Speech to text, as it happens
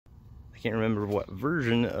can't remember what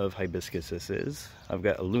version of hibiscus this is. I've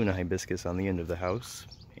got a Luna hibiscus on the end of the house,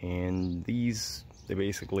 and these, they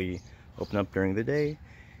basically open up during the day,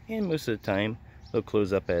 and most of the time they'll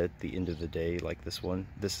close up at the end of the day, like this one.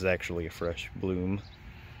 This is actually a fresh bloom,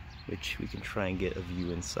 which we can try and get a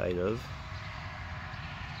view inside of.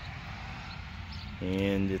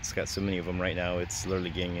 And it's got so many of them right now, it's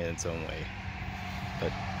literally getting in its own way.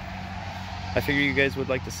 But I figure you guys would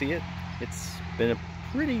like to see it. It's been a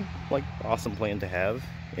pretty awesome plant to have.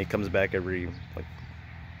 It comes back every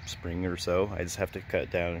spring or so. I just have to cut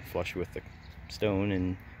it down and flush with the stone,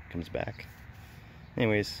 and it comes back.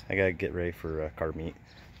 Anyways, I gotta get ready for carb meat.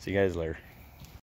 See you guys later.